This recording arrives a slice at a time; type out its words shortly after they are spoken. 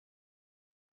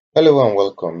Hello and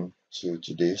welcome to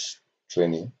today's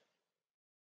training.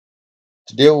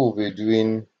 Today we'll be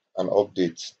doing an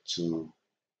update to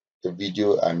the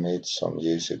video I made some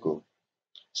years ago.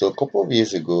 So a couple of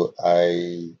years ago,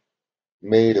 I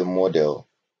made a model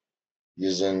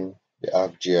using the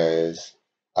ArcGIS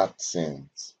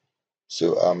Arcscence.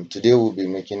 So today we'll be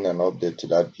making an update to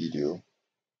that video.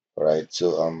 All right.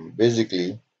 So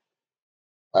basically,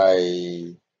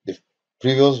 the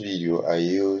previous video I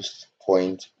used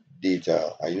point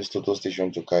data. I used total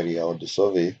station to carry out the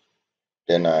survey.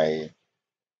 Then I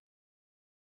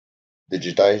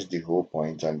digitize the whole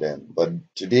point, and then but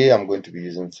today I'm going to be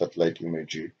using satellite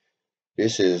imagery.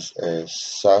 This is a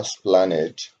SAS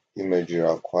planet imagery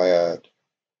acquired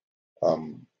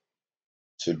um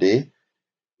today.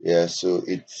 Yeah, so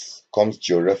it comes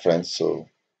georeference. So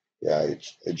yeah,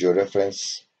 it's a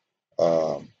georeference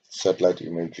satellite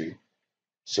imagery.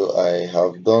 So I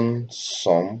have done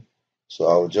some, so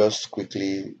I'll just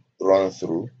quickly run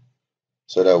through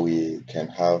so that we can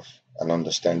have an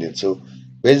understanding. So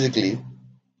basically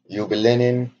you'll be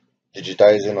learning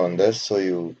digitizing on this. So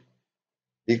you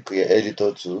pick your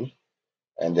editor tool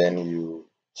and then you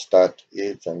start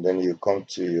it, and then you come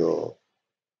to your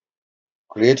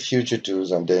create future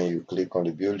tools, and then you click on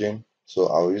the building. So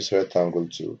I'll use rectangle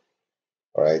tool.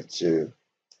 All right, so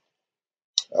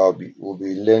we'll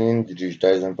be learning the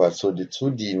digitizing part. So the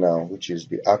 2D now, which is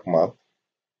the Arcmap.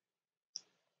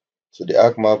 So the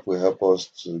Arcmap will help us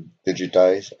to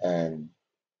digitize and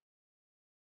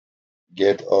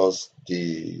get us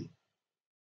the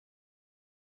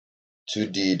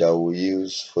 2D that we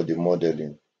use for the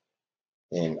modeling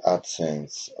in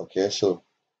ArcSense. Okay, so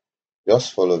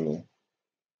just follow me.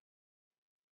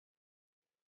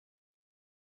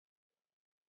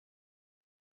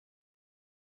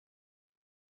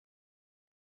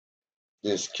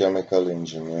 This chemical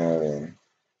engineering,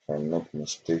 if I'm not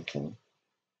mistaken.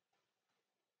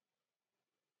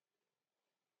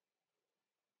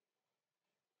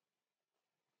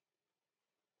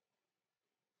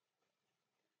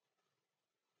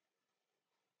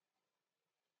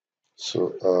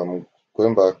 So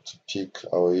going back to pick,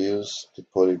 I will use the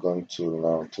polygon tool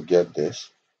now to get this,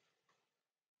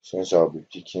 since I'll be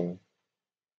picking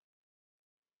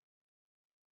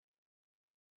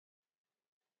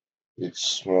it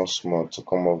small to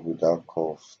come up with that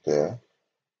curve there.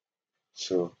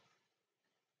 So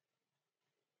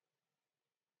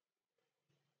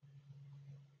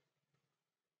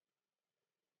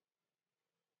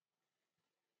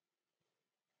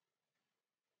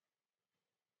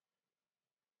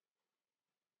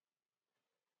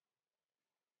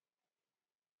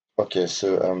okay,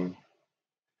 so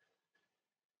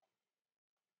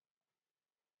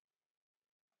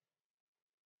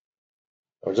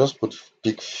I'll just put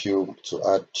pick few to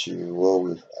add to what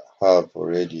we have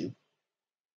already.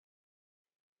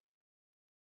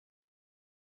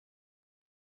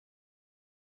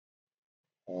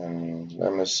 And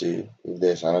let me see if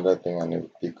there's another thing I need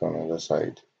to pick on the other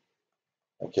side.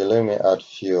 Okay, let me add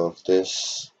few of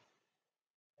this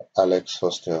Alex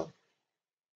Hostel.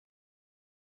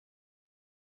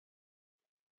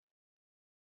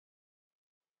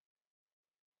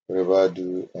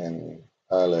 Rivadu and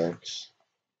Alex,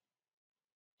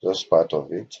 just part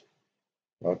of it,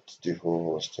 not the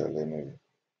whole hostel anyway.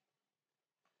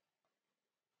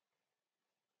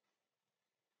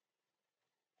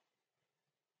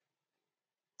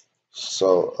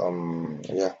 So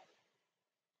yeah,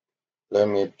 let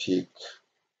me pick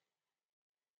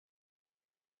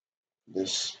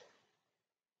this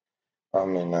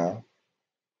Amina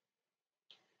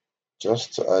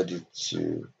just to add it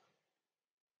to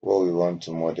what we want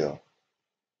to model.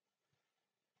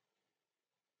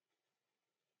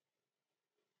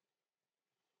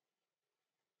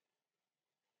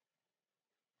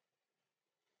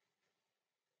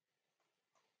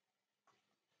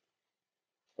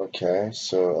 Okay,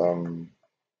 so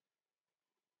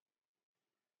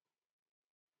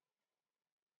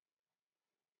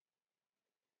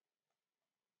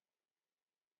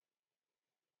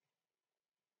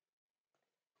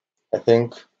I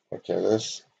think okay,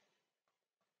 let's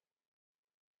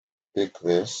pick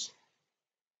this.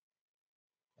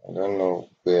 I don't know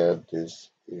where this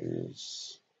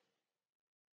is.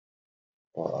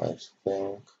 Well, I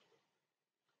think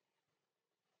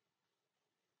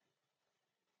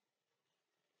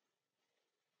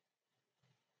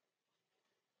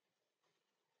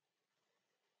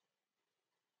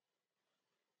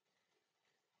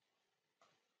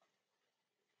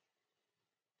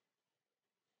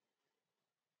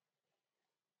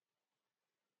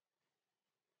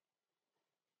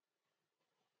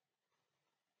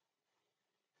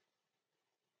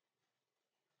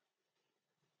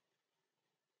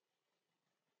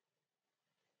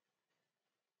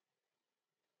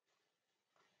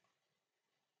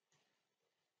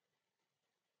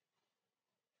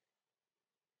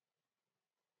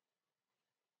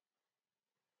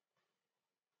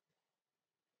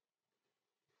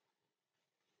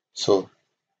So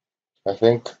I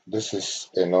think this is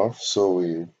enough. So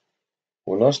we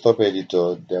will not stop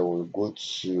editor, then we'll go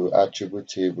to attribute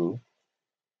table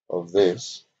of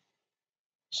this.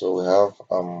 So we have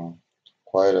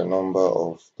quite a number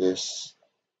of this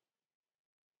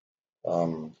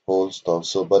whole stuff.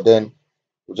 So but then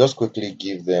we'll just quickly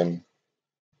give them,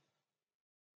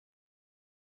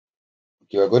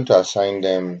 okay, we're going to assign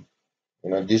them,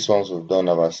 these ones we've done,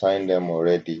 I've assigned them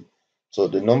already. So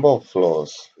the number of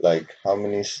floors, like how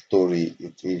many story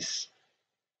it is,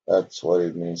 that's what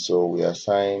it means. So we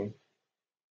assign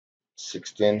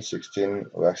 16, 16,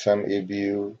 we assign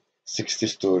ABU 60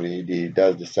 story,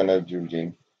 that's the standard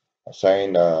building.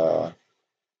 Assign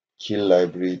key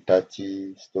library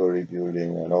 30-story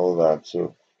building and all that.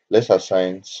 So let's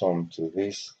assign some to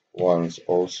these ones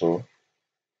also.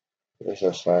 Let's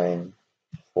assign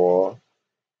 4,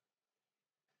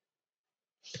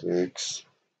 6,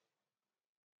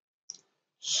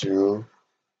 2,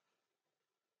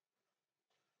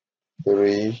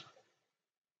 3,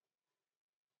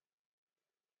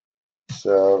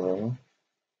 7,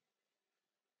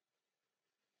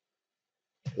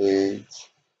 8.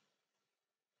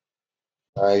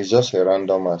 It's just a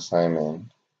random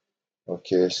assignment.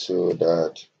 Okay, so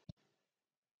that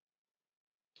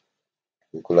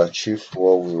we could achieve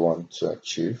what we want to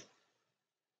achieve.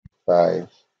 5,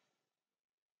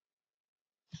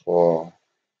 4,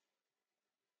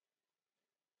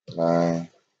 9,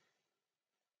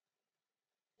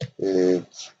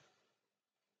 8,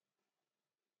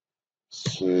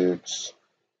 6,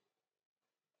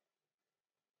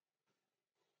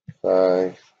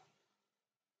 5,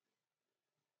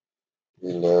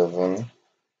 11,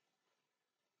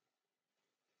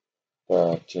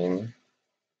 13,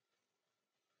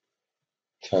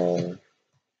 10,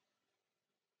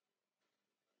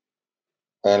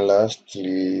 and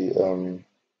lastly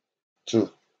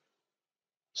 2.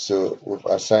 So we've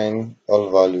assigned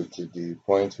all value to the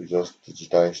point we just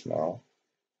digitized now.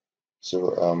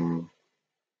 So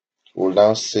we'll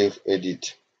now save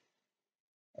edit.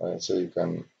 So you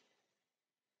can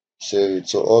save it.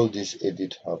 So all these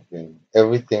edit have been,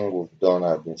 everything we've done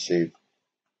have been saved.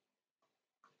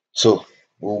 So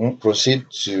we'll proceed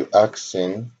to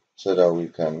Arcscence so that we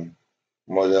can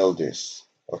model this.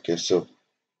 Okay, so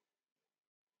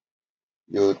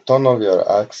you turn off your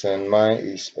Arcscence. Mine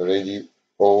is already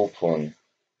open.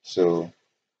 So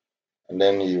and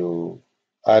then you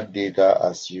add data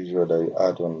as usual that you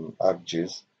add on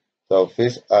Arcgis. So I'll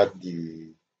first add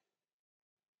the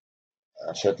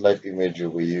satellite imagery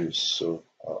we use. So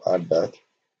I'll add that.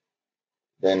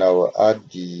 Then I will add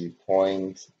the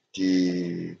point,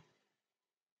 the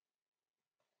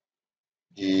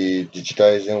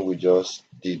digitizing we just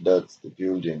did, that's the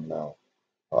building now.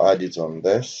 I'll add it on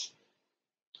this.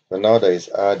 So now that it's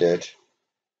added,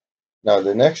 now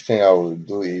the next thing I will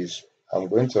do is I'm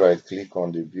going to right click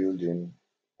on the building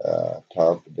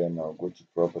tab, then I'll go to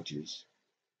properties.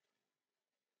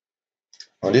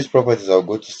 On these properties, I'll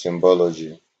go to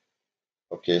symbology.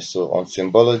 Okay, so on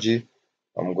symbology,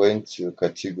 I'm going to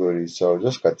category. So I'll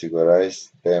just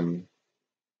categorize them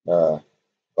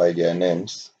by their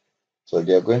names. So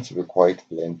they are going to be quite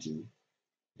plenty.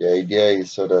 The idea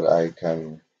is so that I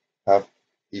can have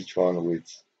each one with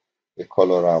a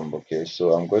color ramp. Okay,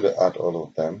 so I'm going to add all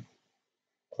of them.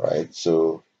 All right,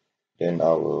 so then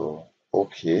I will,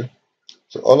 okay.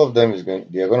 So all of them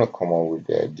they are going to come out with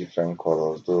their different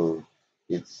colors, though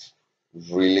it's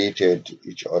related to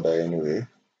each other anyway.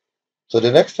 So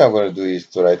the next thing I'm going to do is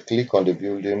to right click on the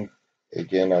building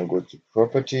again and go to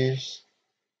properties.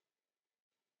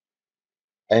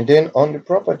 And then on the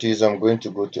properties, I'm going to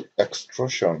go to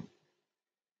extrusion.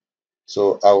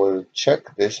 So I will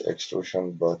check this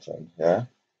extrusion button here.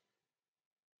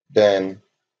 Then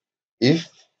if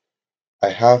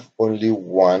I have only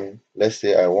one, let's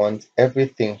say I want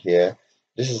everything here,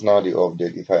 this is now the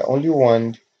update. If I only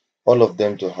want all of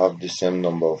them to have the same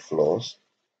number of floors,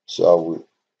 so I will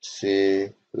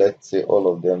say, let's say all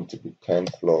of them to be 10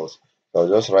 floors. So I'll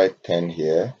just write 10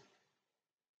 here.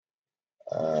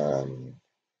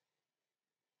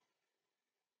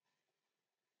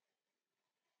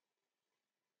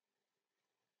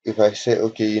 If I say,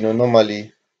 okay,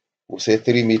 normally we'll say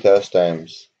 3 meters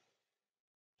times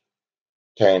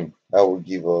 10, that will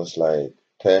give us like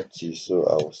 30. So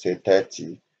I will say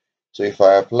 30. So if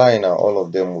I apply now, all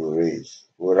of them will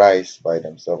rise by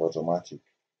themselves automatic.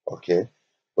 Okay,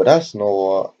 but that's not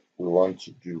what we want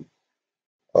to do.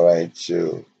 All right,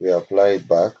 so we apply it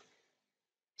back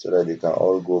so that they can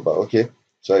all go back. Okay,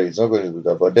 sorry, it's not going to do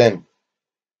that. But then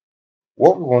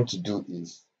what we want to do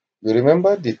is, you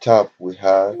remember the tab we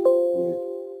had with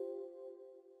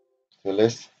So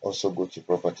let's also go to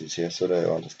properties here so that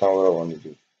you understand what I want to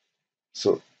do.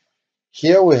 So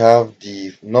here we have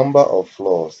the number of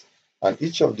floors, and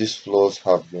each of these floors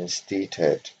have been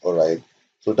stated. Alright,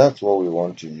 so that's what we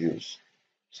want to use.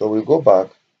 So we go back,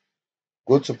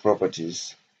 go to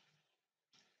properties,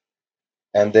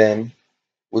 and then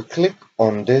we click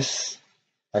on this,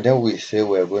 and then we say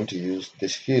we're going to use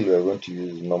this field, we're going to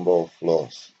use number of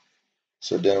floors.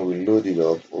 So then we load it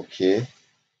up, okay,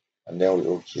 and then we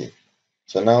okay.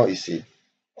 So now you see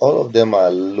all of them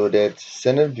are loaded.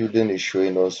 Senate building is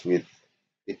showing us with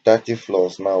the 30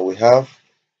 floors. Now we have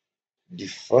the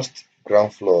first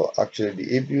ground floor, actually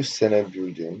the ABU Senate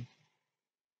building.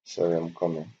 Sorry, I'm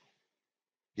coming.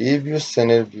 The ABU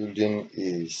Senate building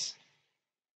is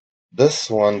this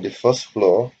one. The first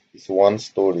floor is 1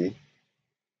 story,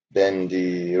 then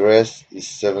the rest is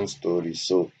 7 stories.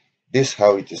 So this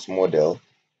how it is modeled.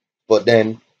 But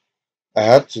then I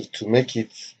had to make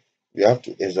it, we have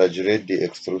to exaggerate the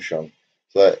extrusion.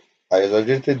 So I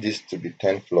exaggerated this to be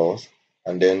 10 floors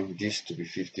and then this to be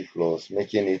 50 floors,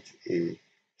 making it a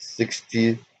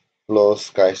 60 floor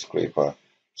skyscraper.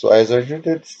 So I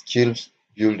exaggerated Chill's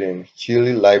building,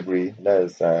 Chill Library, that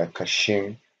is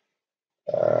Kashim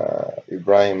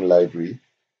Ibrahim Library.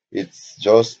 It's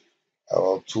just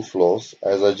about 2 floors.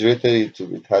 I exaggerated it to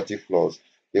be 30 floors.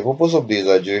 The purpose of the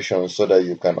exaggeration is so that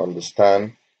you can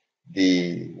understand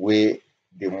the way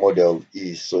the model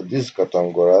is. So this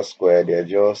Katangora square, they're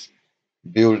just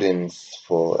buildings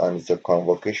for, and it's a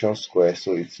convocation square,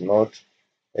 so it's not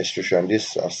extrusion.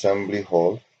 This assembly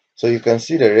hall. So you can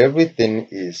see that everything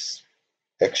is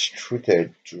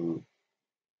extruded to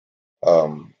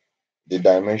the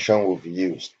dimension we've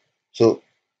used. So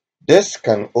this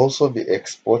can also be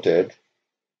exported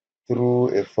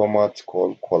through a format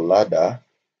called Collada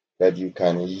that you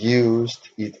can use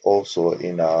it also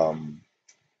in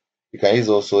you can use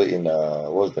also in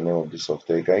what's the name of the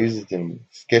software? You can use it in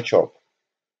SketchUp.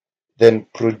 Then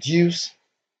produce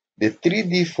the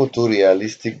 3D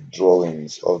photorealistic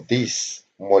drawings of these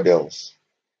models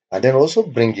and then also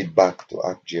bring it back to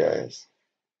ArcGIS.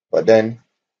 But then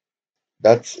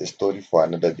that's a story for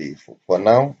another day. For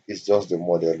now, it's just the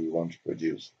model we want to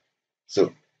produce.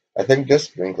 So I think this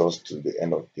brings us to the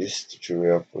end of this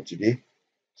tutorial for today.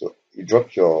 So you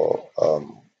drop your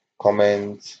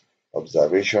comments,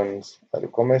 observations at the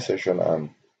comment section and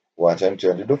we'll attend to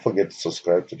it. And don't forget to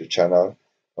subscribe to the channel.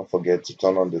 Don't forget to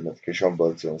turn on the notification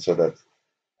button so that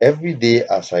every day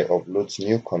as I upload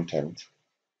new content,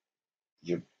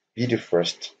 you'll be the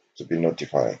first to be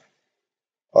notified.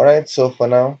 Alright, so for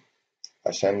now,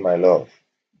 I send my love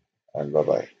and bye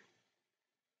bye.